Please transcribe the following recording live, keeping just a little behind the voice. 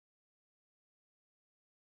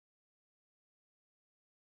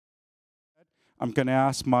I'm going to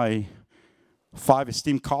ask my 5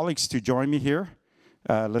 esteemed colleagues to join me here.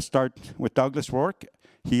 Let's start with Douglas Ruark.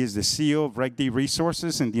 He is the CEO of Reg D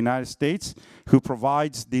Resources in the United States, who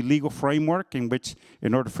provides the legal framework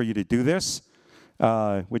in order for you to do this,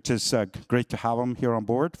 which is great to have him here on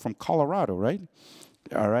board from Colorado, right?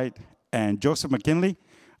 All right. And Joseph McGinley,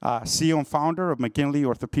 CEO and founder of McGinley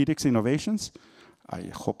Orthopedics Innovations. I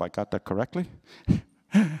hope I got that correctly.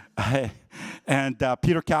 And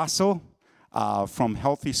Peter Kassel from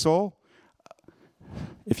HealthySole.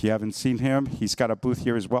 If you haven't seen him, he's got a booth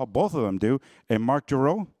here as well. Both of them do. And Marc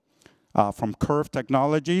Giroux from Kurve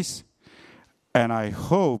Technologies. And I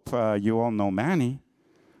hope you all know Manny,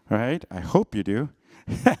 right? I hope you do.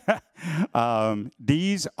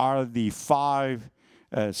 These are the 5,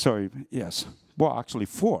 well, actually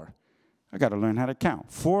 4. I got to learn how to count.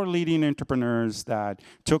 4 leading entrepreneurs that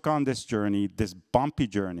took on this journey, this bumpy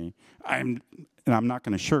journey. And I'm not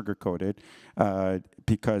going to sugarcoat it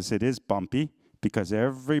because it is bumpy, because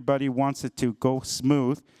everybody wants it to go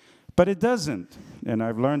smooth, but it doesn't. And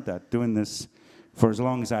I've learned that doing this for as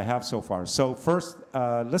long as I have so far. So first,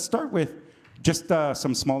 let's start with just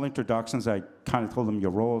some small introductions. I kind of told them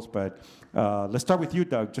your roles, but let's start with you,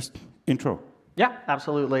 Doug. Just intro. Yeah,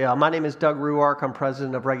 absolutely. My name is Doug Ruark. I'm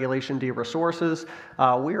president of Regulation D Resources.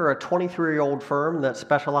 We are a 23-year-old firm that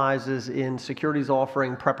specializes in securities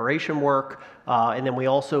offering preparation work, and then we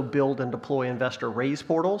also build and deploy investor raise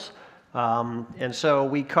portals. And so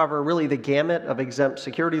we cover really the gamut of exempt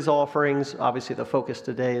securities offerings. Obviously, the focus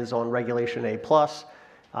today is on Regulation A+.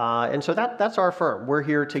 And so that's our firm. We're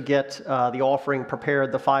here to get the offering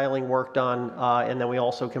prepared, the filing work done, and then we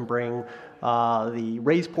also can bring the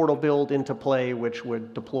raise portal build into play, which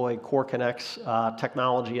would deploy KoreConX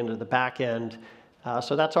technology into the back end.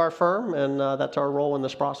 So that's our firm, and that's our role in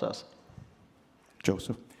this process.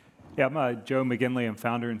 Joseph. Yeah, I'm Joe McGinley. I'm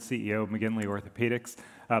founder and CEO of McGinley Orthopedics.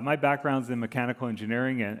 My background's in mechanical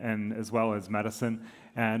engineering and as well as medicine.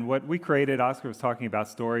 And what we created, Oscar was talking about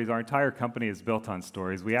stories. Our entire company is built on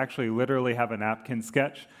stories. We actually literally have a napkin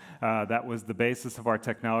sketch that was the basis of our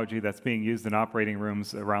technology that's being used in operating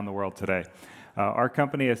rooms around the world today. Our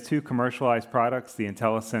company has 2 commercialized products, the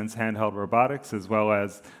IntelliSense handheld robotics, as well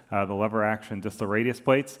as the lever action distal radius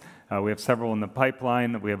plates. We have several in the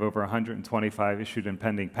pipeline. We have over 125 issued and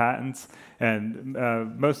pending patents. And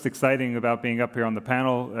most exciting about being up here on the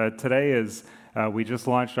panel today is we just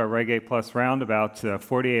launched our Reg A Plus round about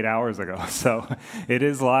 48 hours ago. So it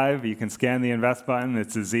is live. You can scan the invest button.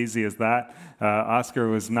 It's as easy as that. Oscar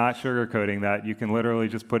was not sugarcoating that. You can literally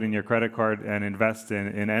just put in your credit card and invest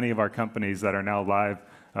in any of our companies that are now live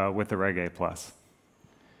with the Reg A Plus.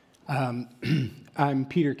 I'm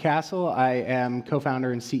Peter Kassel. I am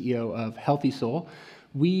co-founder and CEO of HealthySole.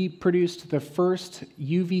 We produced the first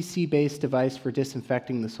UVC-based device for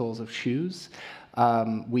disinfecting the soles of shoes.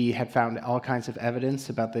 We had found all kinds of evidence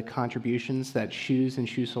about the contributions that shoes and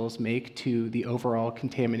shoe soles make to the overall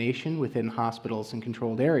contamination within hospitals and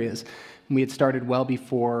controlled areas. And we had started well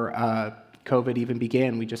before COVID even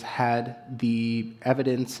began. We just had the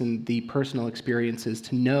evidence and the personal experiences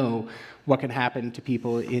to know what can happen to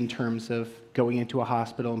people in terms of going into a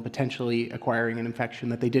hospital and potentially acquiring an infection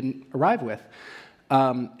that they didn't arrive with.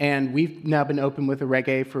 And we've now been open with a Reg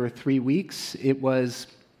A for 3 weeks. It was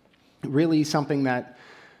really something that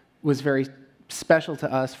was very special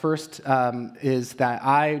to us. First is that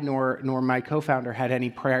I nor my co-founder had any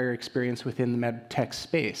prior experience within the med tech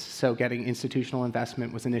space, so getting institutional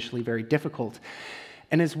investment was initially very difficult.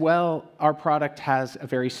 And as well, our product has a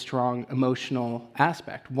very strong emotional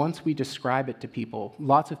aspect. Once we describe it to people,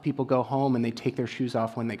 lots of people go home and they take their shoes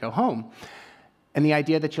off when they go home. And the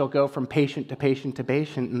idea that you'll go from patient to patient to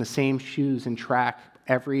patient in the same shoes and track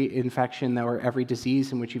every infection or every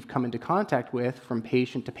disease in which you've come into contact with from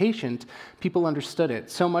patient to patient, people understood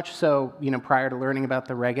it. So much so, prior to learning about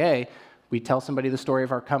the Reg A, we'd tell somebody the story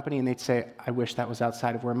of our company and they'd say, I wish that was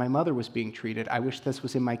outside of where my mother was being treated. I wish this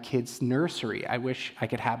was in my kid's nursery. I wish I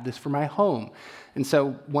could have this for my home. And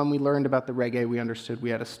so when we learned about the Reg A, we understood we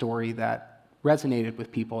had a story that resonated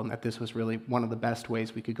with people and that this was really one of the best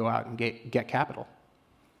ways we could go out and get capital.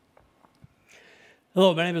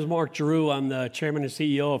 Hello, my name is Marc Giroux. I'm the chairman and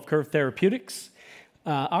CEO of Kurve Therapeutics.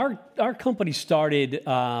 Our company started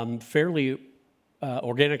fairly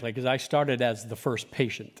organically because I started as the first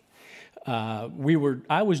patient. I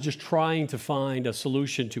was just trying to find a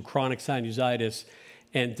solution to chronic sinusitis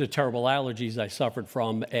and the terrible allergies I suffered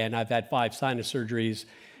from, and I've had 5 sinus surgeries,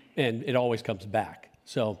 and it always comes back.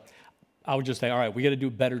 So I would just say, all right, we got to do a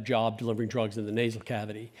better job delivering drugs in the nasal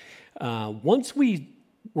cavity. Once we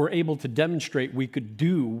were able to demonstrate we could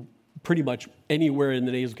do pretty much anywhere in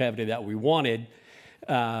the nasal cavity that we wanted,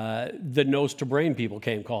 the nose to brain people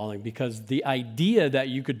came calling, because the idea that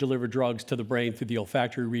you could deliver drugs to the brain through the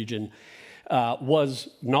olfactory region was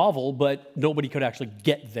novel, but nobody could actually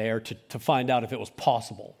get there to find out if it was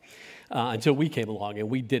possible until we came along, and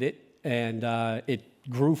we did it, and it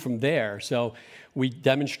grew from there. So we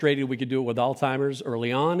demonstrated we could do it with Alzheimer's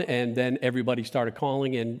early on, and then everybody started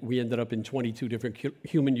calling, and we ended up in 22 different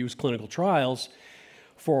human use clinical trials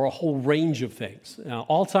for a whole range of things. Now,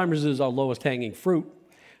 Alzheimer's is our lowest hanging fruit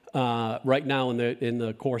right now in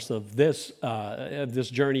the course of this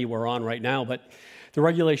journey we're on right now, but the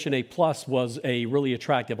Regulation A Plus was a really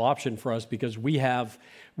attractive option for us because we're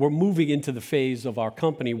moving into the phase of our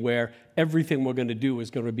company where everything we're going to do is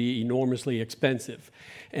going to be enormously expensive.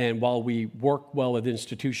 And while we work well with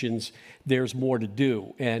institutions, there's more to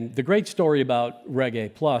do. And the great story about Reg A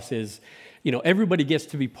Plus is, everybody gets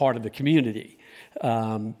to be part of the community.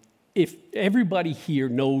 If everybody here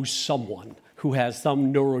knows someone who has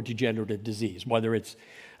some neurodegenerative disease, whether it's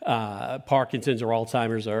Parkinson's or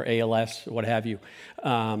Alzheimer's or ALS, or what have you.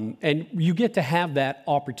 And you get to have that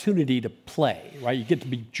opportunity to play, right? You get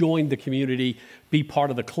to join the community, be part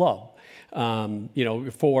of the club.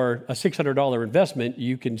 For a $600 investment,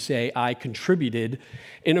 you can say, I contributed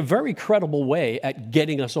in a very credible way at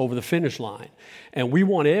getting us over the finish line. And we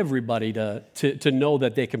want everybody to know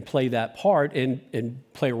that they can play that part and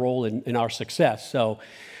play a role in our success. So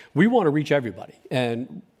we want to reach everybody.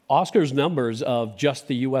 And Oscar's numbers of just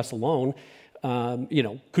the U.S. alone,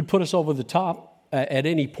 could put us over the top at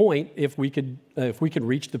any point if we could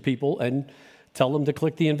reach the people and tell them to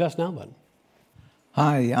click the Invest Now button.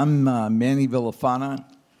 Hi, I'm Manny Villafana,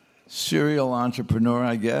 serial entrepreneur,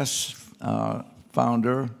 I guess,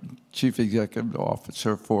 founder, chief executive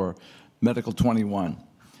officer for Medical 21.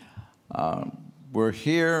 We're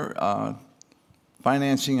here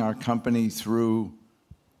financing our company through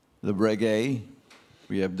the Reg A.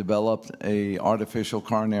 We have developed an artificial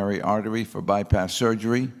coronary artery for bypass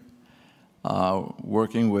surgery,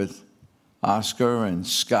 working with Oscar and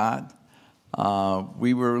Scott.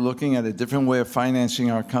 We were looking at a different way of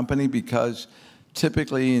financing our company because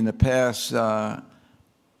typically in the past, I've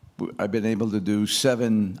been able to do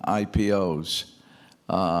 7 IPOs.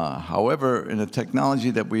 However, in the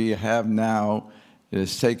technology that we have now, it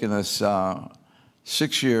has taken us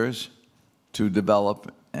 6 years to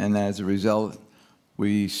develop, and as a result,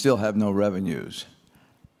 we still have no revenues,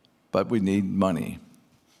 but we need money.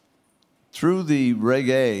 Through the Reg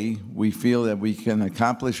A, we feel that we can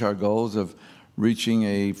accomplish our goals of reaching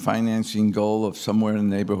a financing goal of somewhere in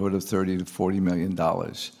the neighborhood of $30 to $40 million.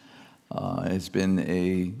 It's been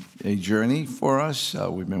a journey for us.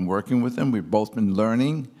 We've been working with them. We've both been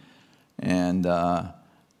learning, and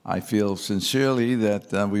I feel sincerely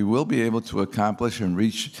that we will be able to accomplish and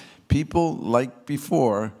reach people like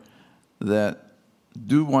before that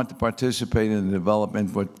do want to participate in the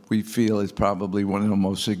development of what we feel is probably one of the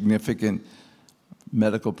most significant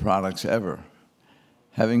medical products ever.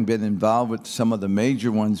 Having been involved with some of the major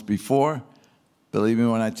ones before, believe me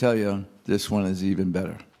when I tell you, this one is even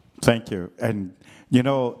better. Thank you. And,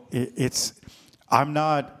 I'm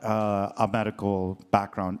not a medical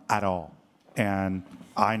background at all, and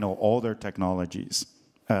I know all their technologies.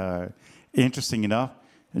 Interesting enough,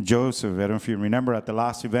 Joseph, I don't know if you remember at the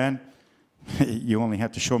last event, you only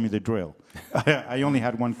had to show me the drill. I only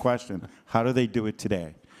had one question. How do they do it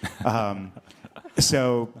today? But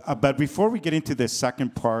before we get into the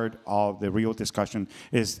second part of the real discussion,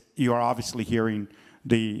 is you are obviously hearing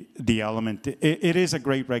the element. It is a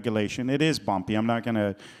great regulation. It is bumpy. I'm not going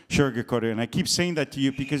to sugarcoat it. And I keep saying that to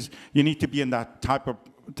you because you need to be in that type of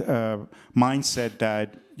mindset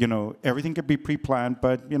that, everything could be pre-planned,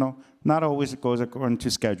 but, not always it goes according to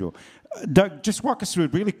schedule. Doug, just walk us through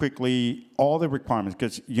really quickly all the requirements,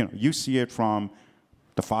 because you see it from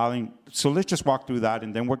the filing. So let's just walk through that,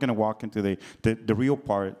 and then we're going to walk into the real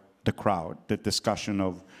part, the crowd, the discussion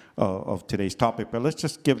of today's topic. But let's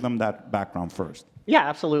just give them that background first. Yeah,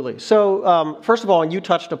 absolutely. So first of all, and you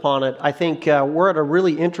touched upon it, I think we're at a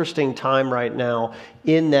really interesting time right now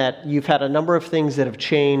in that you've had a number of things that have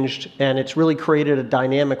changed, and it's really created a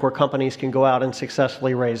dynamic where companies can go out and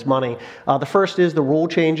successfully raise money. The first is the rule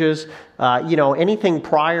changes. Anything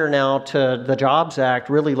prior now to the Jobs Act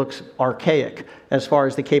really looks archaic as far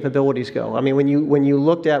as the capabilities go. I mean, when you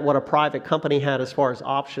looked at what a private company had as far as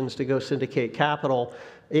options to go syndicate capital,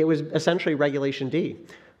 it was essentially Regulation D.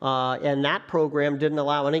 And that program didn't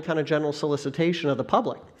allow any kind of general solicitation of the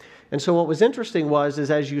public. And so what was interesting is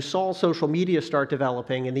as you saw social media start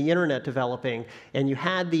developing and the internet developing, and you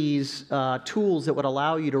had these tools that would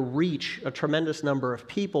allow you to reach a tremendous number of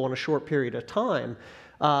people in a short period of time,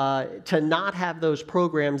 to not have those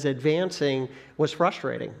programs advancing was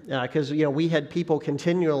frustrating because we had people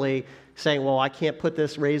continually saying, well, I can't put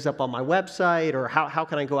this raise up on my website, or how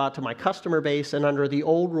can I go out to my customer base? And under the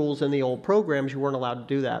old rules and the old programs, you weren't allowed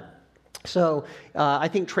to do that. So I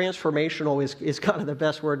think transformational is kind of the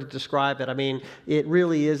best word to describe it. I mean, it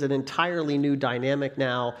really is an entirely new dynamic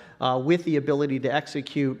now with the ability to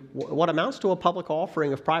execute what amounts to a public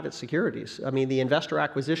offering of private securities. I mean, the investor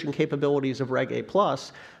acquisition capabilities of Reg A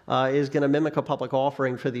Plus is going to mimic a public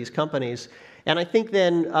offering for these companies. And I think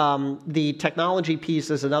then the technology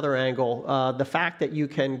piece is another angle. The fact that you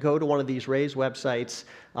can go to one of these Raise websites,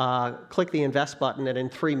 click the invest button, and in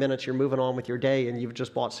 3 minutes you're moving on with your day and you've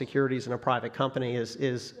just bought securities in a private company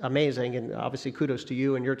is amazing. And obviously kudos to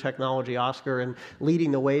you and your technology, Oscar, and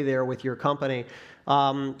leading the way there with your company.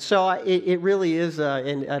 So it really is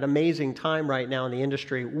an amazing time right now in the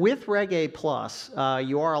industry. With Reg A Plus,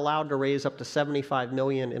 you are allowed to raise up to $75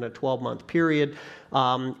 million in a 12-month period.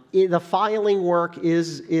 The filing work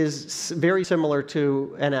is very similar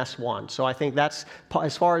to an S1. So I think that's,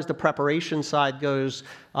 as far as the preparation side goes,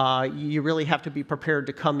 you really have to be prepared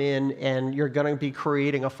to come in, and you're going to be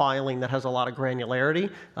creating a filing that has a lot of granularity.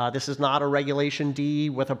 This is not a Regulation D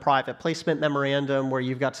with a private placement memorandum where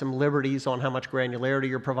you've got some liberties on how much granularity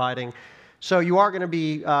you're providing. So you are going to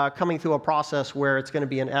be coming through a process where it's going to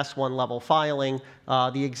be an S1 level filing.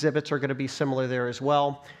 The exhibits are going to be similar there as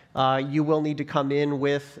well. You will need to come in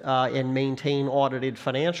with and maintain audited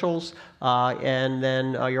financials, and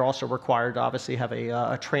then you're also required to obviously have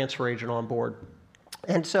a transfer agent on board.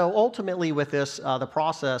 And so ultimately with this, the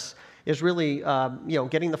process is really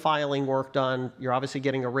getting the filing work done. You're obviously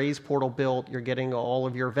getting a Raise portal built. You're getting all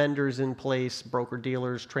of your vendors in place,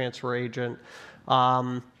 broker-dealers, transfer agent.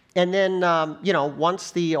 And then,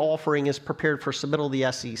 once the offering is prepared for submittal to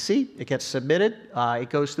the SEC, it gets submitted. It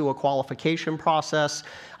goes through a qualification process.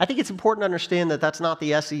 I think it's important to understand that that's not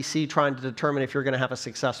the SEC trying to determine if you're going to have a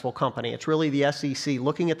successful company. It's really the SEC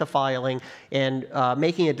looking at the filing and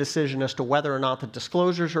making a decision as to whether or not the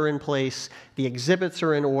disclosures are in place, the exhibits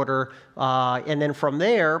are in order, and then from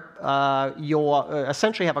there, you'll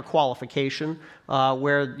essentially have a qualification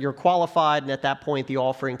where you're qualified, and at that point, the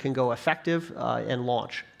offering can go effective and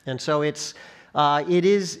launch. And so it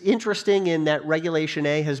is interesting in that Regulation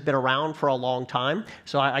A has been around for a long time.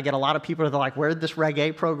 So I get a lot of people that are like, where did this Reg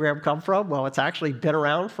A program come from? Well, it's actually been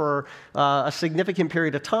around for a significant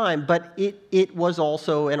period of time, but it was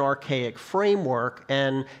also an archaic framework.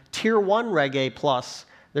 And Tier 1 Reg A Plus,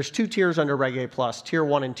 there's 2 tiers under Reg A Plus, Tier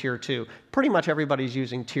 1 and Tier 2. Pretty much everybody's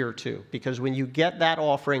using Tier 2 because when you get that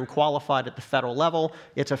offering qualified at the federal level,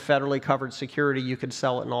 it's a federally covered security. You can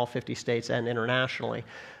sell it in all 50 states and internationally.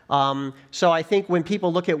 So I think when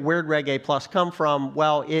people look at where Reg A Plus come from,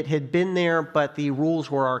 well, it had been there, but the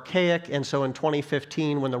rules were archaic. And so in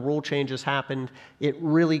 2015, when the rule changes happened, it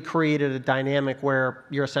really created a dynamic where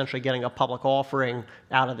you're essentially getting a public offering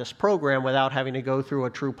out of this program without having to go through a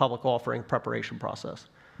true public offering preparation process.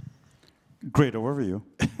 Great overview,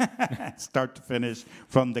 start to finish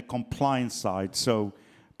from the compliance side. So,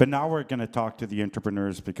 but now we're going to talk to the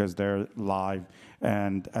entrepreneurs because they're live,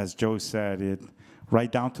 and as Joe said,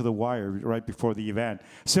 right down to the wire, right before the event.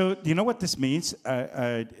 So, you know what this means?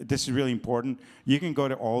 This is really important. You can go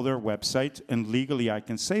to all their websites, and legally, I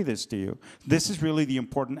can say this to you. This is really the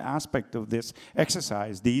important aspect of this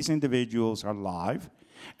exercise. These individuals are live.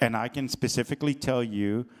 And I can specifically tell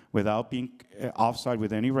you, without being offside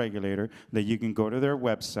with any regulator, that you can go to their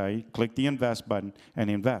website, click the invest button, and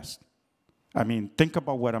invest. I mean, think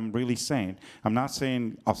about what I'm really saying. I'm not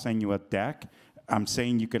saying I'll send you a deck. I'm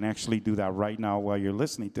saying you can actually do that right now while you're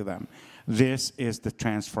listening to them. This is the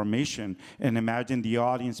transformation. And imagine the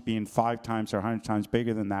audience being 5 times or 100 times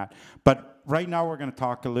bigger than that. But right now, we're going to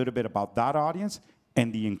talk a little bit about that audience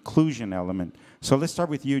and the inclusion element. So let's start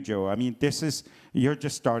with you, Joe. I mean, you're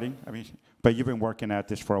just starting, but you've been working at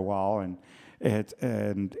this for a while.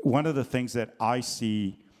 And one of the things that I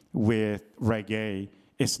see with Reg A,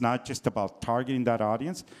 it's not just about targeting that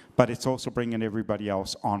audience, but it's also bringing everybody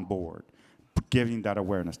else on board, giving that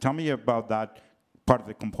awareness. Tell me about that part of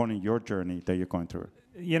the component of your journey that you're going through.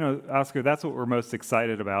 You know, Oscar, that's what we're most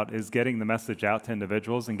excited about, is getting the message out to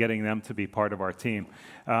individuals and getting them to be part of our team.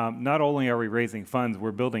 Not only are we raising funds,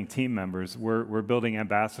 we're building team members. We're building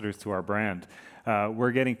ambassadors to our brand.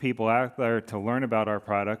 We're getting people out there to learn about our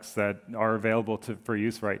products that are available for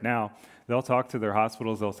use right now. They'll talk to their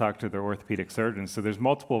hospitals, they'll talk to their orthopedic surgeons. So there's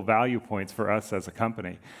multiple value points for us as a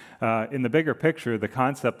company. In the bigger picture, the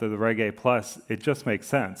concept of the Reg A Plus, it just makes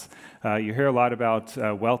sense. You hear a lot about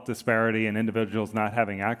wealth disparity and individuals not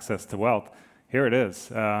having access to wealth. Here it is.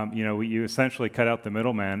 You essentially cut out the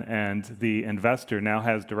middleman, and the investor now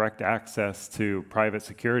has direct access to private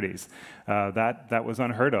securities. That was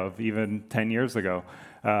unheard of even 10 years ago.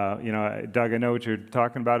 Doug, I know what you're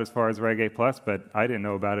talking about as far as Reg A+, but I didn't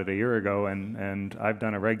know about it a year ago, and I've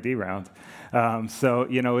done a Reg D round.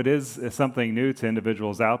 It is something new to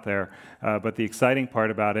individuals out there, but the exciting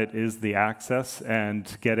part about it is the access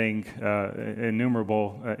and getting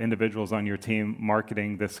innumerable individuals on your team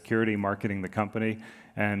marketing the security, marketing the company,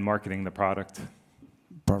 and marketing the product.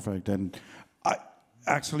 Perfect. And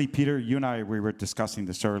actually, Peter, you and I, we were discussing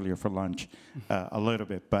this earlier for lunch a little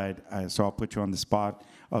bit, but so I'll put you on the spot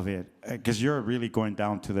of it, because you're really going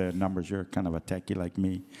down to the numbers. You're kind of a techie like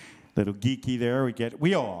me. Little geeky there.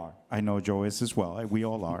 We all are. I know Joe is as well. We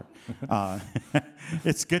all are.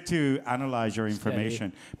 It's good to analyze your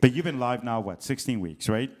information. But you've been live now, what, 16 weeks,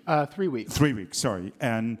 right? 3 weeks. 3 weeks, sorry.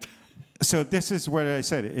 And so this is where I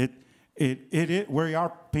said we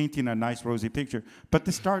are painting a nice rosy picture, but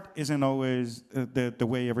the start isn't always the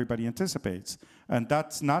way everybody anticipates. And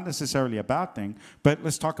that's not necessarily a bad thing, but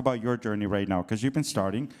let's talk about your journey right now, because you've been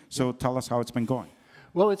starting, so tell us how it's been going.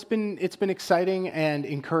 Well, it's been exciting and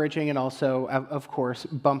encouraging, and also, of course,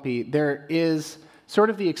 bumpy. There is sort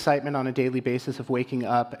of the excitement on a daily basis of waking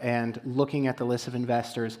up and looking at the list of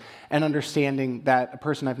investors and understanding that a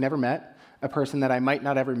person I've never met, a person that I might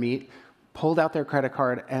not ever meet, pulled out their credit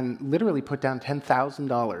card and literally put down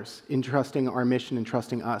 $10,000 in trusting our mission and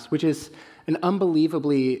trusting us, which is an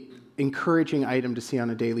unbelievably encouraging item to see on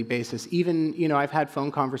a daily basis. Even, I've had phone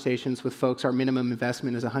conversations with folks. Our minimum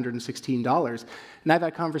investment is $116, and I've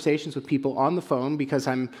had conversations with people on the phone because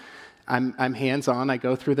I'm hands-on. I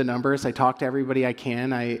go through the numbers. I talk to everybody I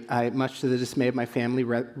can. I much to the dismay of my family,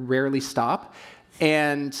 rarely stop.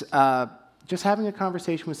 And just having a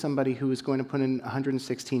conversation with somebody who was going to put in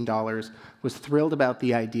 $116, was thrilled about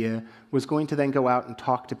the idea, was going to then go out and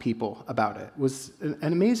talk to people about it, was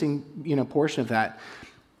an amazing, portion of that.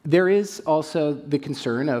 There is also the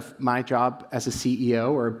concern of my job as a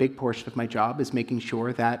CEO, or a big portion of my job is making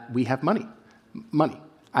sure that we have money. Money.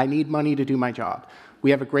 I need money to do my job. We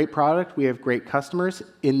have a great product. We have great customers.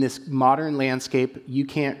 In this modern landscape, you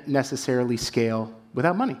can't necessarily scale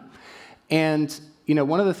without money. And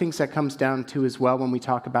one of the things that comes down to as well when we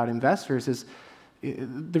talk about investors is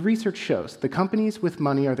the research shows the companies with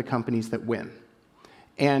money are the companies that win.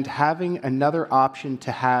 And having another option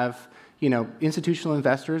to have institutional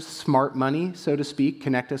investors, smart money, so to speak,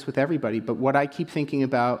 connect us with everybody. But what I keep thinking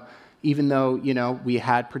about, even though, we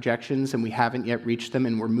had projections and we haven't yet reached them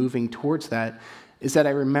and we're moving towards that, is that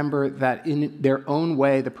I remember that in their own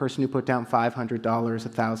way, the person who put down $500,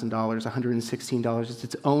 $1,000, $116 is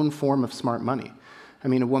its own form of smart money. I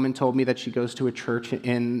mean, a woman told me that she goes to a church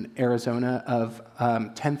in Arizona of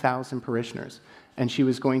 10,000 parishioners. And she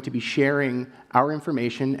was going to be sharing our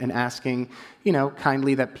information and asking,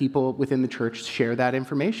 kindly that people within the church share that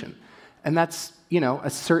information. And that's, a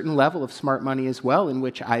certain level of smart money as well, in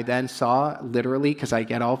which I then saw, literally, because I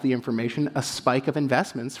get all of the information, a spike of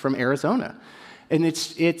investments from Arizona. And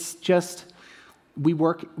it's just, we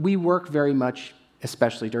work very much,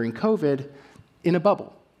 especially during COVID, in a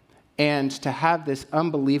bubble. And to have this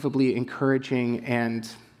unbelievably encouraging and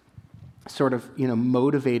sort of,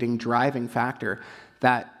 motivating, driving factor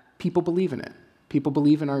that people believe in it. People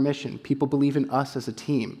believe in our mission. People believe in us as a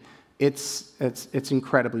team. It's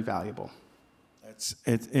incredibly valuable.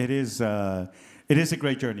 It is a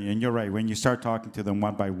great journey, and you're right. When you start talking to them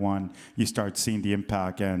one by one, you start seeing the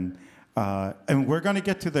impact. And we're going to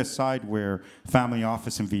get to the side where family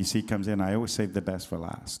office and VC comes in. I always save the best for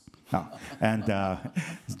last. No, and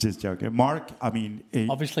just joking. Marc, I mean...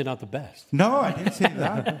 Obviously not the best. No, I didn't say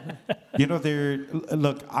that.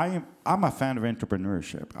 Look, I'm a fan of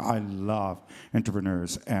entrepreneurship. I love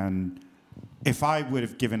entrepreneurs. And if I would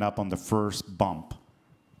have given up on the first bump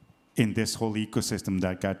in this whole ecosystem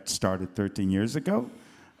that got started 13 years ago,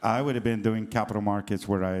 I would have been doing capital markets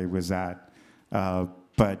where I was at.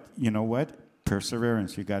 But you know what?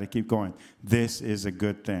 Perseverance. You got to keep going. This is a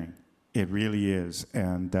good thing. It really is.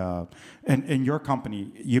 And in your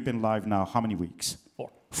company, you've been live now how many weeks? 4.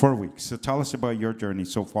 4 weeks. So tell us about your journey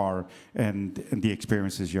so far and the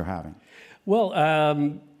experiences you're having. Well,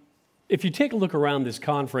 if you take a look around this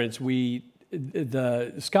conference,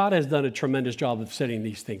 Scott has done a tremendous job of setting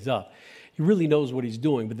these things up. He really knows what he's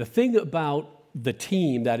doing. But the thing about the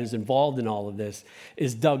team that is involved in all of this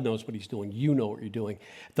is Doug knows what he's doing. You know what you're doing.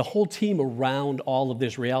 The whole team around all of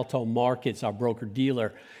this, Rialto Markets, our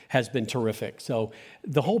broker-dealer, has been terrific. So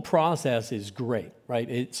the whole process is great,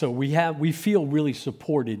 right? So we feel really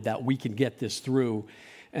supported that we can get this through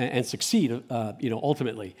and succeed,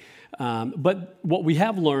 ultimately. But what we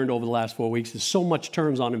have learned over the last 4 weeks is so much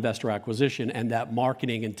turns on investor acquisition and that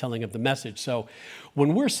marketing and telling of the message. So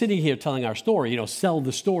when we're sitting here telling our story, sell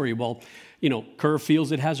the story, well, Kurve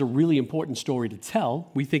feels it has a really important story to tell.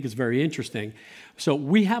 We think it's very interesting. So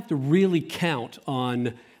we have to really count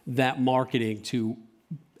on that marketing to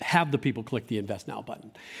have the people click the Invest Now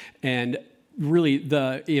button. And really,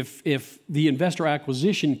 if the investor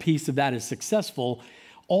acquisition piece of that is successful,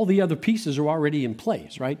 all the other pieces are already in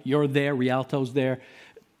place, right? You're there, Rialto's there,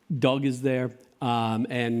 Doug is there,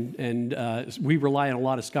 and we rely on a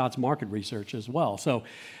lot of Scott's market research as well. So,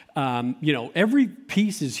 every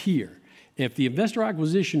piece is here. If the investor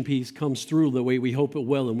acquisition piece comes through the way we hope it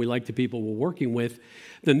will, and we like the people we're working with,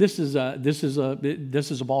 then this is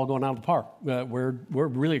a ball going out of the park. We're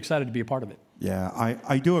really excited to be a part of it. Yeah,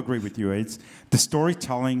 I do agree with you. It's the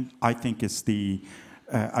storytelling. I think is the.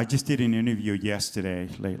 I just did an interview yesterday,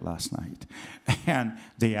 late last night, and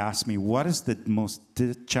they asked me what is the most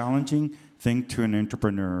challenging thing to an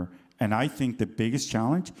entrepreneur, and I think the biggest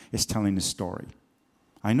challenge is telling the story.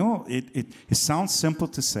 I know it sounds simple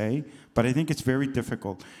to say, but I think it's very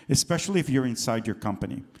difficult, especially if you're inside your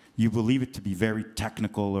company. You believe it to be very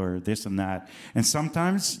technical or this and that. And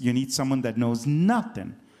sometimes you need someone that knows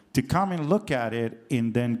nothing to come and look at it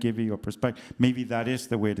and then give you a perspective. Maybe that is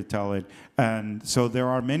the way to tell it. And so there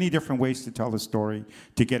are many different ways to tell a story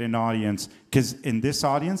to get an audience. Because in this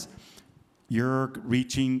audience, you're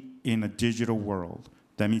reaching in a digital world.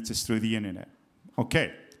 That means it's through the internet.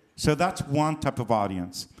 Okay, so that's one type of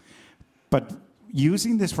audience. But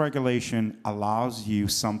using this regulation allows you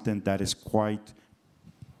something that is quite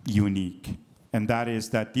unique. And that is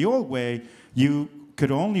that the old way, you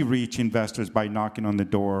could only reach investors by knocking on the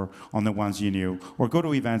door on the ones you knew, or go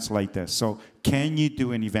to events like this. So can you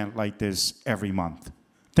do an event like this every month?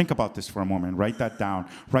 Think about this for a moment. Write that down.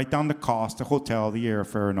 Write down the cost, the hotel, the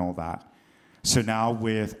airfare, and all that. So now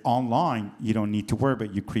with online, you don't need to worry about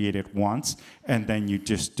it. You create it once, and then you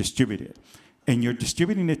just distribute it. And you're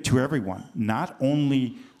distributing it to everyone, not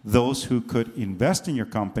only those who could invest in your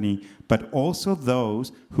company, but also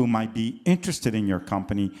those who might be interested in your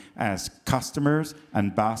company as customers,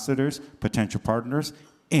 ambassadors, potential partners,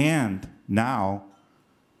 and now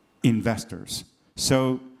investors.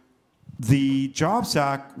 So the Jobs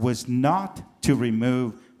Act was not to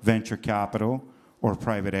remove venture capital or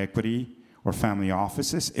private equity or family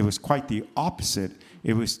offices. It was quite the opposite.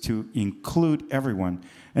 It was to include everyone.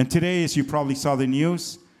 And today, as you probably saw the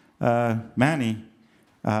news, Manny,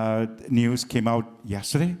 news came out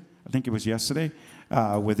yesterday. I think it was yesterday,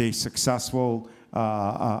 with a successful,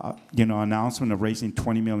 announcement of raising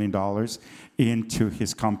 $20 million into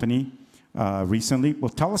his company recently. Well,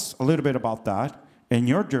 tell us a little bit about that and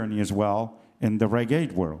your journey as well in the Reg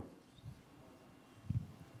 8 world.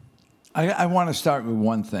 I want to start with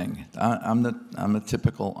one thing. I'm a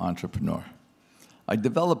typical entrepreneur. I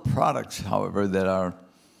develop products, however, that are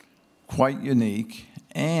quite unique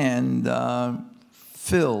and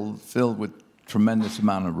filled with tremendous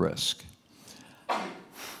amount of risk.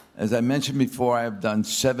 As I mentioned before, I have done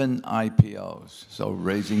 7 IPOs. So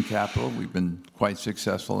raising capital, we've been quite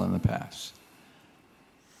successful in the past.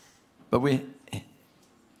 But we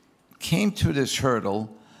came to this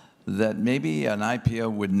hurdle that maybe an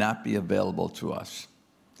IPO would not be available to us.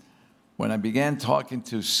 When I began talking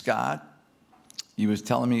to Scott, he was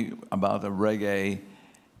telling me about the Reg A,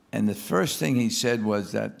 and the first thing he said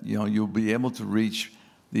was that you'll be able to reach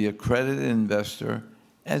the accredited investor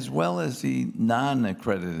as well as the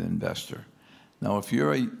non-accredited investor. Now, if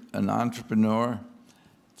you're an entrepreneur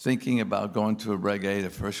thinking about going to a Reg A, the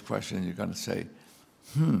first question you're going to say,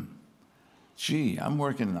 gee, I'm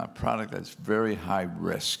working on a product that's very high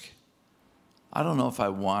risk. I don't know if I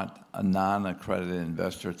want a non-accredited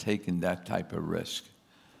investor taking that type of risk.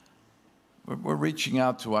 We're reaching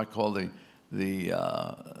out to what I call the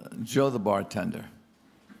Joe the bartender.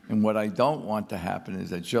 And what I don't want to happen is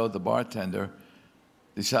that Joe the bartender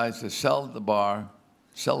decides to sell the bar,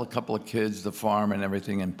 sell a couple of kids, the farm and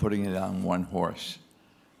everything, and putting it on one horse.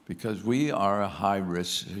 Because we are a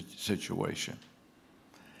high-risk situation.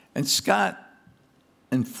 And Scott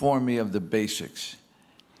informed me of the basics.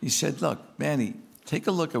 He said, look, Manny, take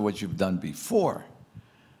a look at what you've done before.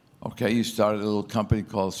 Okay, you started a little company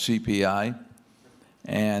called CPI.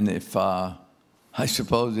 And if, I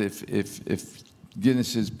suppose if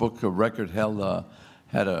Guinness's Book of Record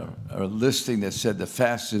had a listing that said the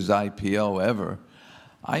fastest IPO ever,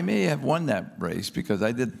 I may have won that race because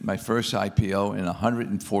I did my first IPO in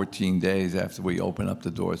 114 days after we opened up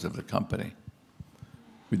the doors of the company.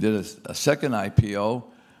 We did a second IPO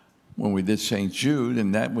when we did St. Jude,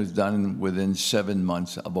 and that was done within 7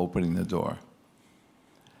 months of opening the door.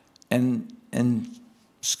 And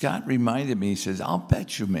Scott reminded me, he says, I'll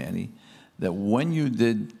bet you, Manny, that when you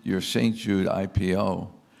did your St. Jude IPO,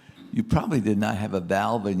 you probably did not have a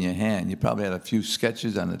valve in your hand. You probably had a few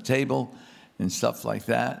sketches on the table and stuff like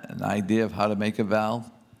that, an idea of how to make a valve.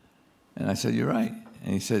 And I said, you're right.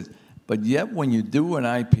 And he said, but yet when you do an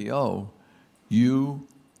IPO, you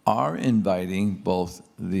are inviting both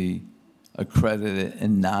the accredited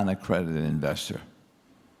and non-accredited investor.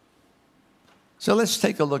 So let's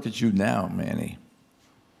take a look at you now, Manny.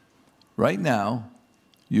 Right now,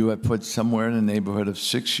 you have put somewhere in the neighborhood of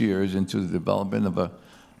 6 years into the development of an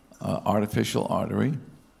artificial artery.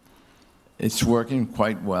 It's working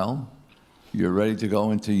quite well. You're ready to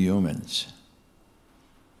go into humans.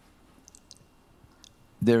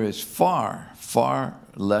 There is far, far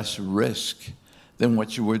less risk than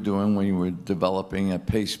what you were doing when you were developing a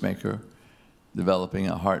pacemaker, developing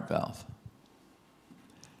a heart valve.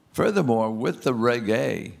 Furthermore, with the Reg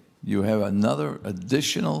A, you have another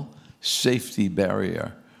additional safety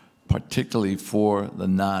barrier, particularly for the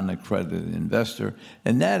non-accredited investor,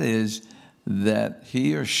 and that is that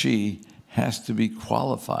he or she has to be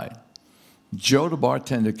qualified. Joe the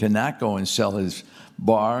bartender cannot go and sell his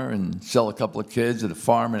bar and sell a couple of kids at a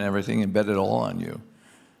farm and everything and bet it all on you.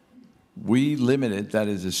 We limit it, that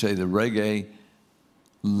is to say the Reg A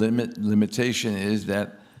limitation is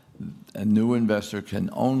that a new investor can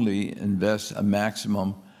only invest a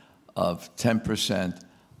maximum of 10%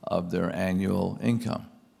 of their annual income.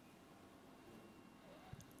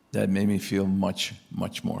 That made me feel much,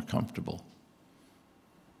 much more comfortable.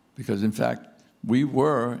 Because in fact, we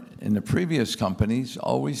were, in the previous companies,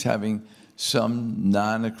 always having some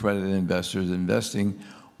non-accredited investors investing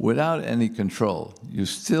without any control. You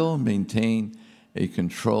still maintain a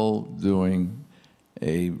control doing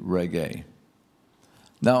a Reg A.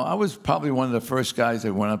 Now, I was probably one of the first guys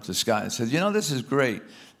that went up to Scott and said, you know, this is great.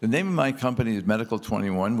 The name of my company is Medical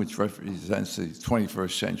 21, which represents the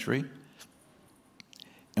 21st century.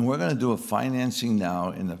 And we're going to do a financing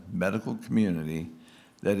now in the medical community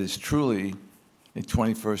that is truly a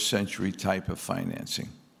 21st century type of financing.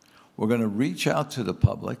 We're going to reach out to the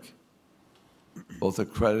public, both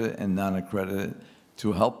accredited and non-accredited,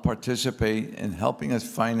 to help participate in helping us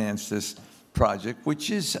finance this project, which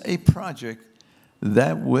is a project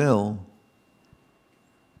that will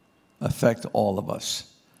affect all of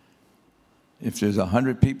us. If there's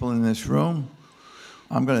 100 people in this room,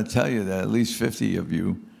 I'm going to tell you that at least 50 of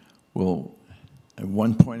you will at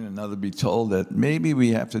one point or another be told that maybe we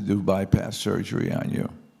have to do bypass surgery on you.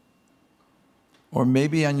 Or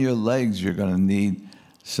maybe on your legs you're going to need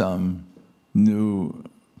some new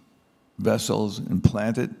vessels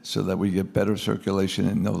implanted so that we get better circulation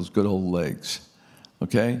in those good old legs,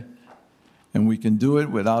 okay? And we can do it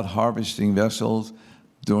without harvesting vessels,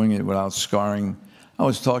 doing it without scarring. I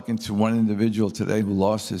was talking to one individual today who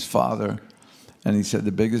lost his father, and he said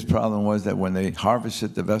the biggest problem was that when they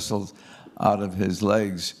harvested the vessels out of his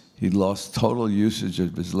legs, he lost total usage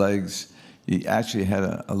of his legs. He actually had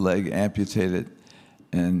a leg amputated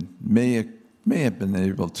and may have been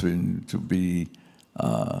able to be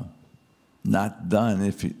not done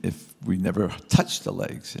if we never touched the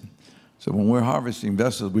legs. And so when we're harvesting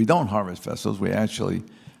vessels, we don't harvest vessels. We actually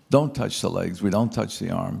don't touch the legs. We don't touch the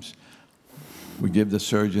arms. We give the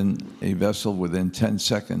surgeon a vessel within 10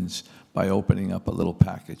 seconds by opening up a little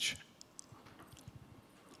package.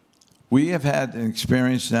 We have had an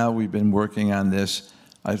experience now. We've been working on this.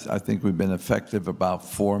 I think we've been effective about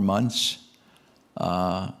 4 months.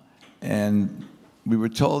 And we were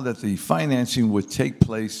told that the financing would take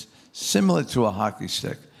place similar to a hockey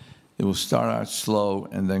stick. It will start out slow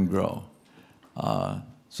and then grow.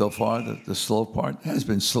 So far, the slow part has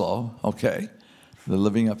been slow, okay. They're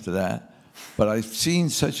living up to that. But I've seen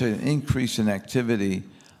such an increase in activity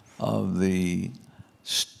of the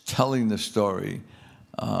telling the story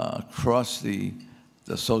across the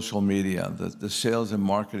social media, the sales and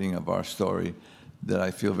marketing of our story, that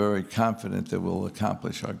I feel very confident that we'll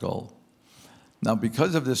accomplish our goal. Now,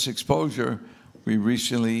 because of this exposure, we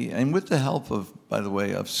recently, and with the help of, by the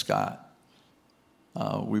way, of Scott,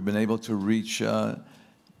 we've been able to reach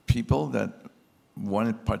people that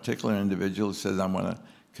one particular individual says, I'm going to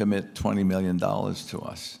commit $20 million to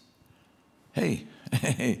us. Hey,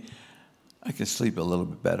 I can sleep a little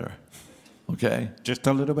bit better, okay? Just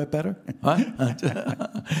a little bit better? Huh?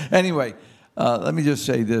 Anyway, let me just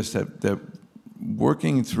say this, that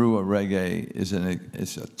working through a Reg A is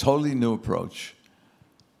a totally new approach.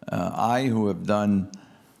 I, who have done,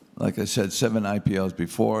 like I said, 7 IPOs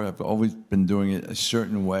before, have always been doing it a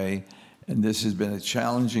certain way, And this has been a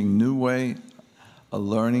challenging new way, a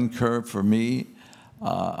learning curve for me.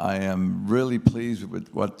 I am really pleased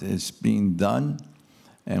with what is being done,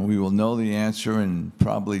 and we will know the answer in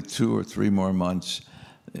probably 2 or 3 more months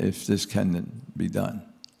if this can be done.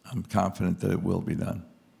 I'm confident that it will be done.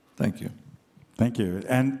 Thank you. Thank you.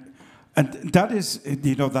 And that is,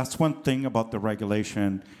 that's one thing about the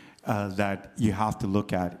regulation that you have to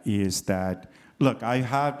look at is that, look, I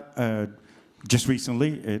had just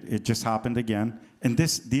recently, it just happened again. And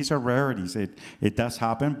these are rarities. It does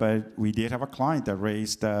happen, but we did have a client that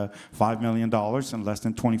raised $5 million in less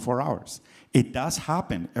than 24 hours. It does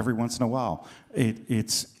happen every once in a while.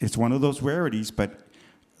 It's one of those rarities, but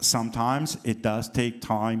sometimes it does take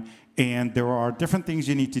time, and there are different things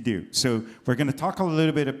you need to do. So we're going to talk a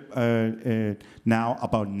little bit now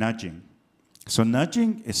about nudging. So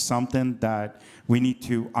nudging is something that we need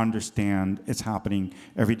to understand is happening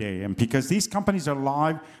every day. And because these companies are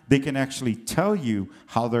live, they can actually tell you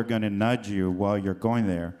how they're going to nudge you while you're going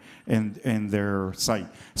there in their site.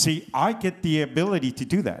 See, I get the ability to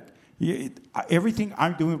do that. Everything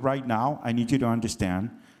I'm doing right now, I need you to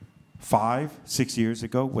understand, 5, 6 years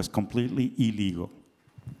ago was completely illegal.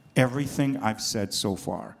 Everything I've said so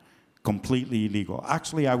far, completely illegal.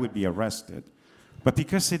 Actually, I would be arrested. But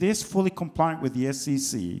because it is fully compliant with the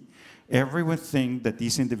SEC, everything that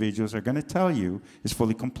these individuals are going to tell you is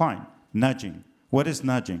fully compliant. Nudging. What is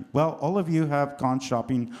nudging? Well, all of you have gone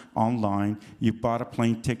shopping online. You bought a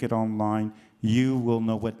plane ticket online. You will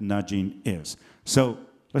know what nudging is. So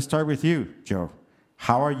let's start with you, Joe.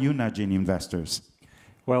 How are you nudging investors?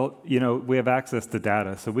 Well, we have access to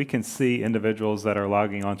data, so we can see individuals that are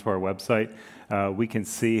logging onto our website. We can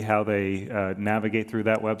see how they navigate through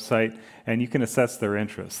that website, and you can assess their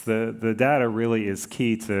interests. The data really is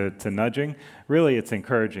key to nudging. Really, it's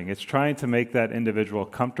encouraging. It's trying to make that individual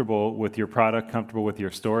comfortable with your product, comfortable with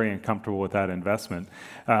your story, and comfortable with that investment.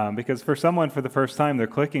 Because for someone, for the first time, they're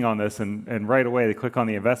clicking on this, and right away they click on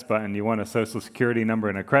the invest button, you want a social security number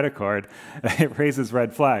and a credit card, it raises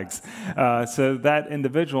red flags. So that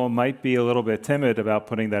individual might be a little bit timid about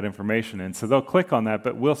putting that information in. So they'll click on that,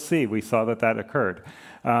 but we'll see. We saw that occurred.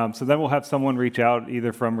 So then we'll have someone reach out,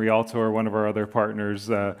 either from Rialto or one of our other partners,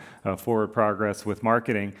 Forward Progress with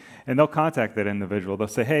marketing, and they'll contact that individual. They'll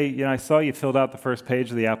say, hey, I saw you filled out the first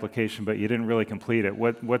page of the application, but you didn't really complete it.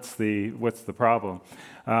 What's the problem?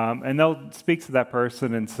 And they'll speak to that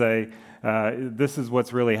person and say, this is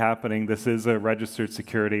what's really happening. This is a registered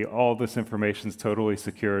security. All this information is totally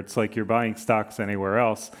secure. It's like you're buying stocks anywhere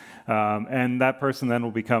else. And that person then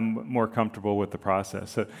will become more comfortable with the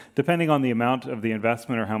process. So depending on the amount of the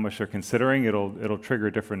investment or how much they're considering, it'll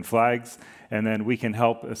trigger different flags. And then we can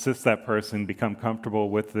help assist that person become comfortable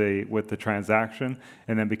with the transaction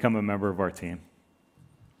and then become a member of our team.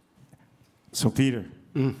 So Peter,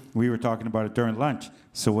 we were talking about it during lunch.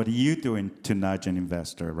 So what are you doing to nudge an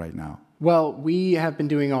investor right now? Well, we have been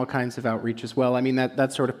doing all kinds of outreach as well. I mean,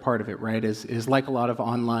 that's sort of part of it, right? Is like a lot of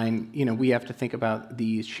online, we have to think about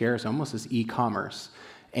these shares almost as e-commerce.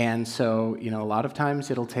 And so, a lot of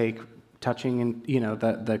times it'll take touching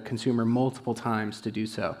the consumer multiple times to do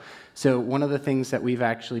so. So one of the things that we've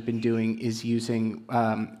actually been doing is using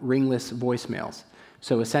ringless voicemails.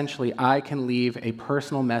 So essentially, I can leave a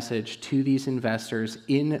personal message to these investors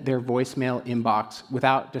in their voicemail inbox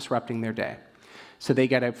without disrupting their day. So they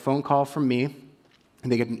get a phone call from me,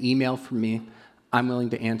 and they get an email from me. I'm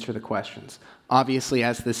willing to answer the questions. Obviously,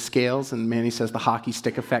 as this scales, and Manny says the hockey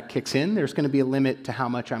stick effect kicks in, there's going to be a limit to how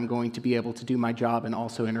much I'm going to be able to do my job and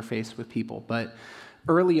also interface with people. But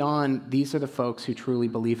early on, these are the folks who truly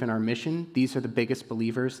believe in our mission. These are the biggest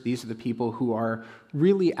believers. These are the people who are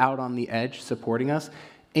really out on the edge supporting us.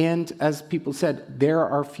 And as people said, they're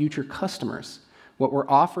our future customers. What we're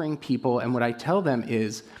offering people, and what I tell them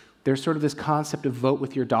is, there's sort of this concept of vote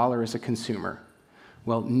with your dollar as a consumer.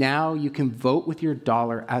 Well, now you can vote with your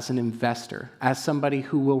dollar as an investor, as somebody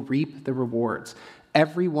who will reap the rewards.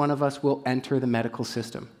 Every one of us will enter the medical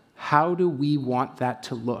system. How do we want that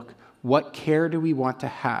to look? What care do we want to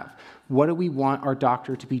have? What do we want our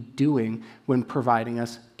doctor to be doing when providing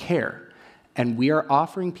us care? And we are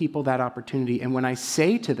offering people that opportunity. And when I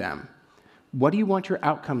say to them, what do you want your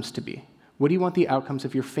outcomes to be? What do you want the outcomes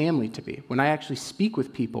of your family to be? When I actually speak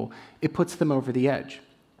with people, it puts them over the edge.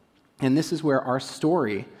 And this is where our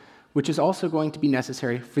story, which is also going to be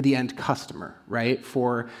necessary for the end customer, right?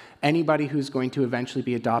 For anybody who's going to eventually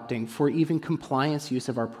be adopting, for even compliance use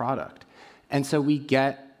of our product. And so we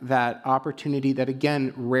get that opportunity that,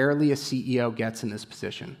 again, rarely a CEO gets in this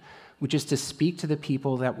position, which is to speak to the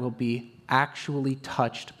people that will be actually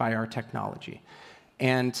touched by our technology.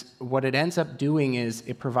 And what it ends up doing is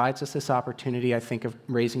it provides us this opportunity, I think, of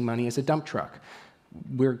raising money as a dump truck.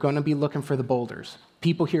 We're going to be looking for the boulders.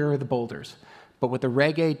 People here are the boulders. But what the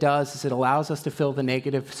Reg A does is it allows us to fill the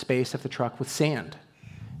negative space of the truck with sand.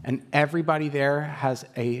 And everybody there has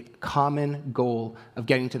a common goal of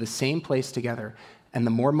getting to the same place together. And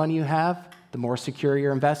the more money you have, the more secure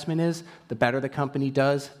your investment is, the better the company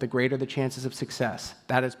does, the greater the chances of success.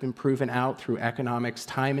 That has been proven out through economics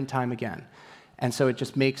time and time again. And so it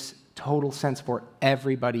just makes total sense for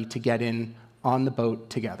everybody to get in on the boat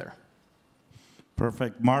together.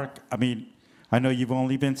 Perfect. Marc, I mean, I know you've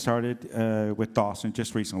only been started with Dawson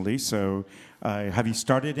just recently, so have you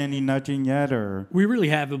started any nudging yet? Or We really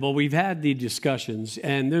haven't, but we've had the discussions.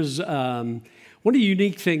 And there's one of the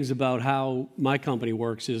unique things about how my company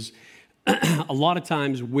works is a lot of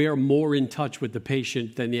times we're more in touch with the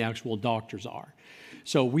patient than the actual doctors are.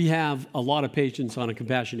 So we have a lot of patients on a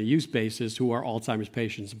compassionate use basis who are Alzheimer's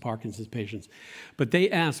patients and Parkinson's patients, but they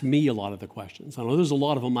ask me a lot of the questions. I know there's a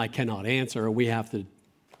lot of them I cannot answer, and we have to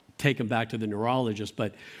take them back to the neurologist,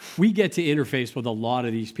 but we get to interface with a lot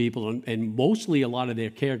of these people and mostly a lot of their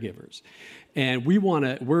caregivers. And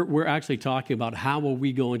we're actually talking about how are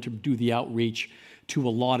we going to do the outreach to a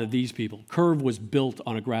lot of these people. Kurve was built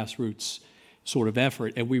on a grassroots sort of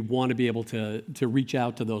effort, and we want to be able to reach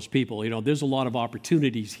out to those people. You know, there's a lot of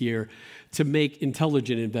opportunities here to make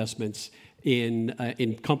intelligent investments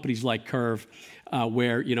in companies like Kurve,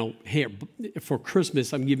 where, you know, here, for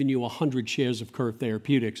Christmas, I'm giving you 100 shares of Kurve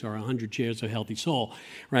Therapeutics or 100 shares of HealthySole,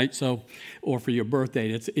 right? So, or for your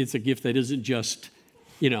birthday, it's a gift that isn't just,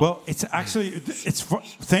 you know. Well, it's actually,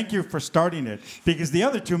 thank you for starting it, because the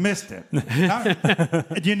other two missed it.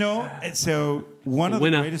 You know, so one of the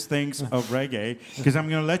greatest things of Reg A, because I'm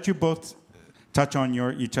going to let you both touch on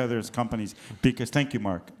each other's companies, because thank you,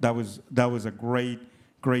 Marc. That was a great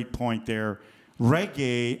point there. Reg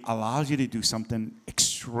A allows you to do something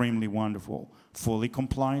extremely wonderful. Fully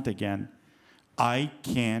compliant, again. I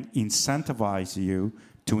can incentivize you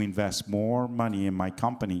to invest more money in my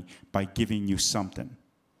company by giving you something.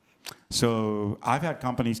 So I've had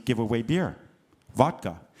companies give away beer,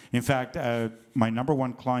 vodka. In fact, my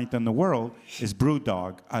 #1 client in the world is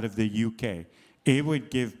Brewdog out of the UK. It would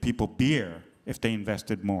give people beer if they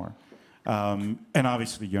invested more. And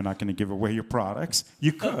obviously, you're not going to give away your products.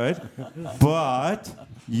 You could, but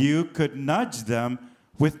you could nudge them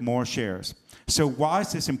with more shares. So why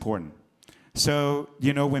is this important? So,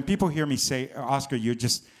 you know, when people hear me say, Oscar, you're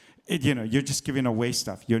just giving away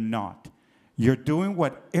stuff. You're not. You're doing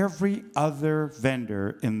what every other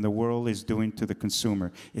vendor in the world is doing to the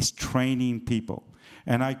consumer, is training people.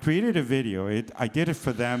 And I created a video. I did it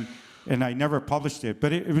for them, and I never published it.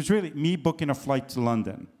 But it was really me booking a flight to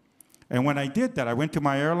London. And when I did that, I went to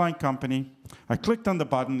my airline company. I clicked on the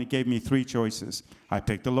button. It gave me 3 choices. I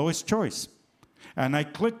picked the lowest choice. And I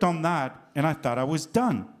clicked on that, and I thought I was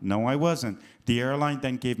done. No, I wasn't. The airline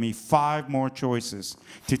then gave me 5 more choices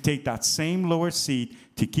to take that same lower seat,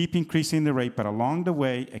 to keep increasing the rate, but along the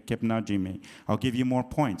way, it kept nudging me. I'll give you more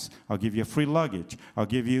points. I'll give you free luggage. I'll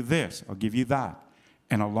give you this. I'll give you that.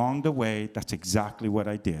 And along the way, that's exactly what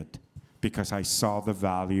I did, because I saw the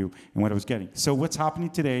value in what I was getting. So what's happening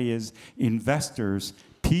today is investors,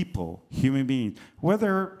 people, human beings,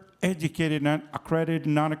 whether educated, accredited,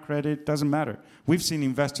 non-accredited, doesn't matter. We've seen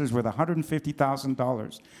investors with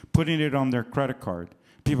 $150,000 putting it on their credit card.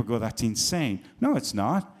 People go, that's insane. No, it's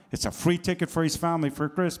not. It's a free ticket for his family for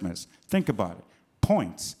Christmas. Think about it.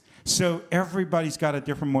 Points. So everybody's got a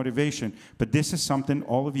different motivation, but this is something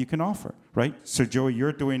all of you can offer, right? So Joey,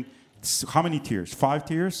 you're doing how many tiers? 5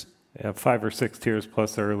 tiers? Yeah, 5 or 6 tiers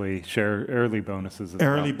plus early bonuses.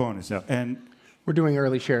 Early bonus. Yep. And we're doing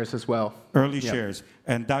early shares as well. Early shares.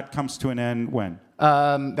 And that comes to an end when?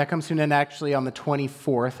 That comes to an end actually on the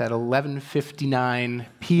 24th at 11:59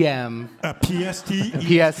 p.m. PST?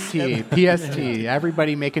 PST.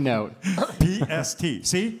 Everybody make a note. PST.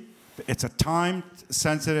 See? It's a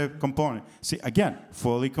time-sensitive component. See, again,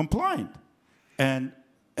 fully compliant. And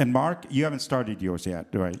Marc, you haven't started yours yet,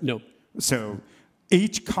 right? Nope. So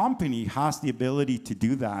each company has the ability to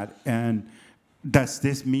do that. And does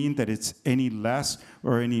this mean that it's any less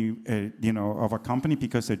or any, of a company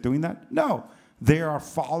because they're doing that? No. They are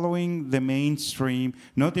following the mainstream,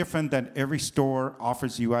 no different than every store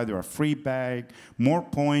offers you either a free bag, more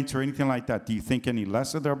points, or anything like that. Do you think any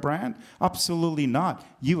less of their brand? Absolutely not.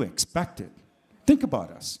 You expect it. Think about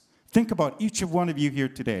us. Think about each one of you here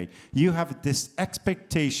today. You have this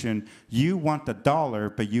expectation. You want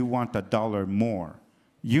 $1, but you want $1 more.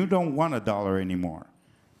 You don't want $1 anymore.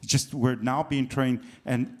 Just we're now being trained,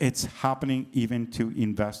 and it's happening even to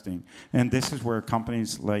investing. And this is where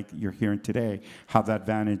companies like you're hearing today have that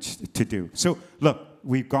advantage to do. So look,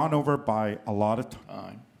 we've gone over by a lot of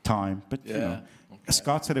time, but you know,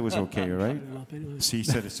 Scott said it was okay, right? So he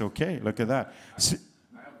said it's okay. Look at that. So,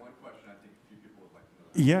 I have one question I think a few people would like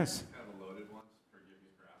to know. Yes. Kind of a loaded one, forgive me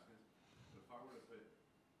for asking this. But if I were to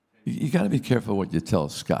put... You got to be careful what you tell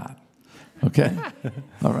Scott, okay?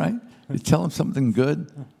 All right? You tell him something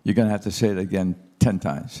good, you're going to have to say it again 10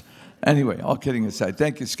 times. Anyway, all kidding aside,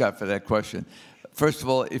 thank you, Scott, for that question. First of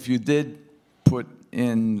all, if you did put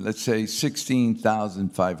in, let's say,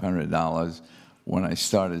 $16,500 when I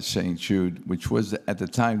started St. Jude, which was at the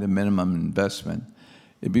time the minimum investment,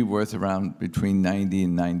 it'd be worth around between 90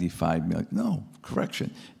 and 95 million. No,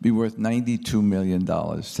 correction. It'd be worth $92 million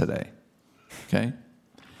today, okay?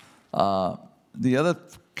 The other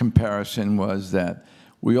comparison was that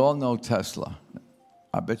we all know Tesla.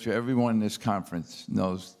 I bet you everyone in this conference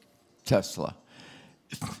knows Tesla.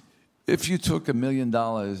 If you took $1 million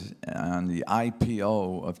on the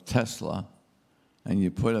IPO of Tesla and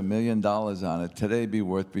you put $1 million on it, today it'd be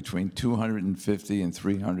worth between $250 and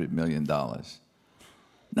 $300 million.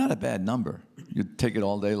 Not a bad number. You'd take it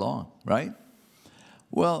all day long, right?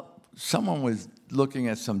 Well, someone was looking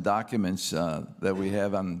at some documents that we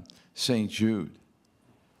have on St. Jude.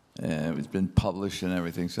 It's been published and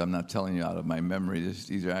everything, so I'm not telling you out of my memory.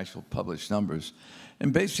 These are actual published numbers.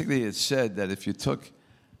 And basically it said that if you took,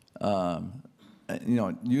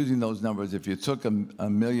 using those numbers, if you took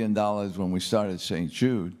 $1 million when we started St.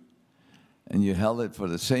 Jude and you held it for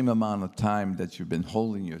the same amount of time that you've been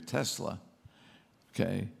holding your Tesla,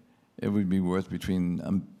 okay, it would be worth between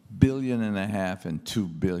 $1.5 billion and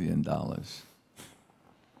 $2 billion.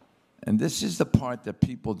 And this is the part that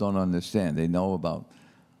people don't understand. They know about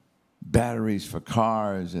batteries for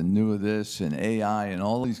cars and new this and AI and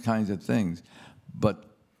all these kinds of things. But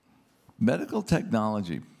medical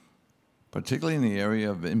technology, particularly in the area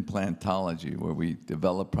of implantology, where we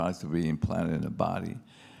develop products to be implanted in the body,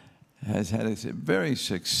 has had a very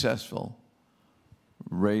successful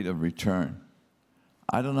rate of return.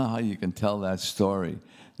 I don't know how you can tell that story.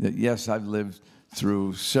 Yes, I've lived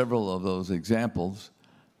through several of those examples,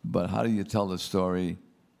 but how do you tell the story?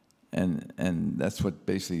 And that's what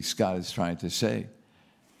basically Scott is trying to say.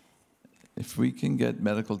 If we can get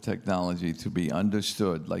medical technology to be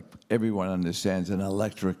understood, like everyone understands an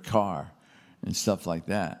electric car and stuff like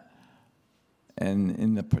that, and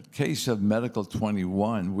in the case of Medical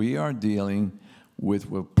 21, we are dealing with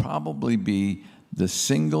what will probably be the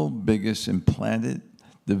single biggest implanted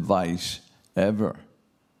device ever.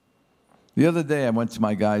 The other day, I went to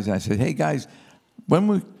my guys and I said, hey guys,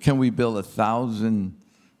 when can we build 1,000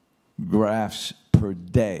 grafts per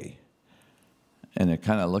day? And they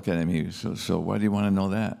kind of look at me, so why do you want to know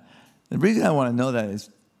that? The reason I want to know that is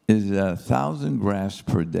 1,000 grafts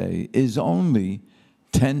per day is only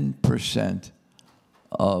 10%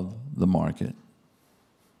 of the market.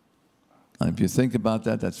 And if you think about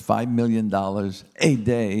that, that's $5 million a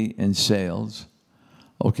day in sales,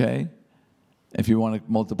 okay? If you want to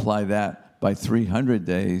multiply that by 300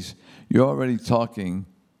 days, you're already talking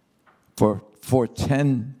for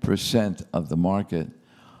 10% of the market,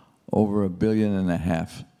 over $1.5 billion.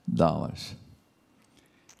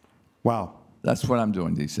 Wow. That's what I'm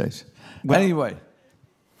doing these days. Well, anyway,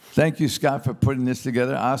 thank you, Scott, for putting this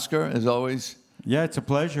together. Oscar, as always. Yeah, it's a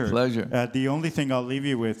pleasure. Pleasure. The only thing I'll leave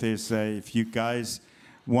you with is if you guys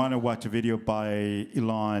want to watch a video by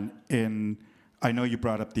Elon, I know you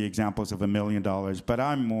brought up the examples of $1 million, but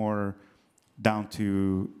I'm more down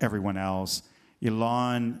to everyone else.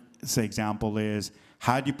 Elon's example is,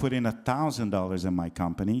 had you put in $1,000 in my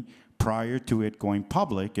company, prior to it going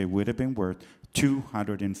public, it would have been worth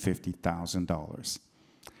 $250,000.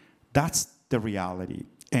 That's the reality.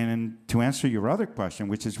 And to answer your other question,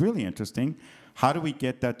 which is really interesting, how do we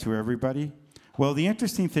get that to everybody? Well, the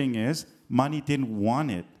interesting thing is, money didn't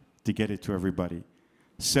want it to get it to everybody.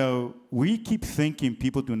 So we keep thinking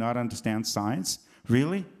people do not understand science.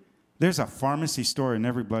 Really? There's a pharmacy store in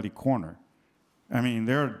every bloody corner. I mean,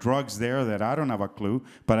 there are drugs there that I don't have a clue,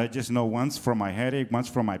 but I just know one's for my headache, one's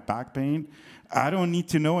for my back pain. I don't need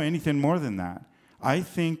to know anything more than that. I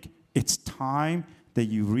think it's time that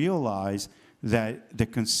you realize that the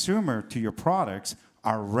consumer to your products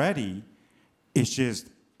are ready. It's just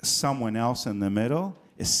someone else in the middle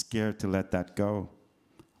is scared to let that go.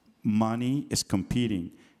 Money is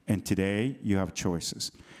competing, and today you have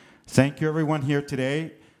choices. Thank you, everyone here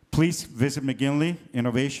today. Please visit McGinley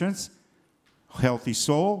Innovations,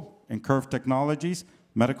 HealthySole, and Kurve Technologies,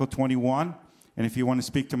 Medical 21. And if you want to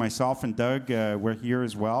speak to myself and Doug, we're here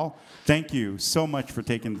as well. Thank you so much for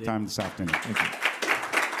taking the time this afternoon.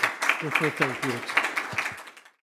 Therapeutics.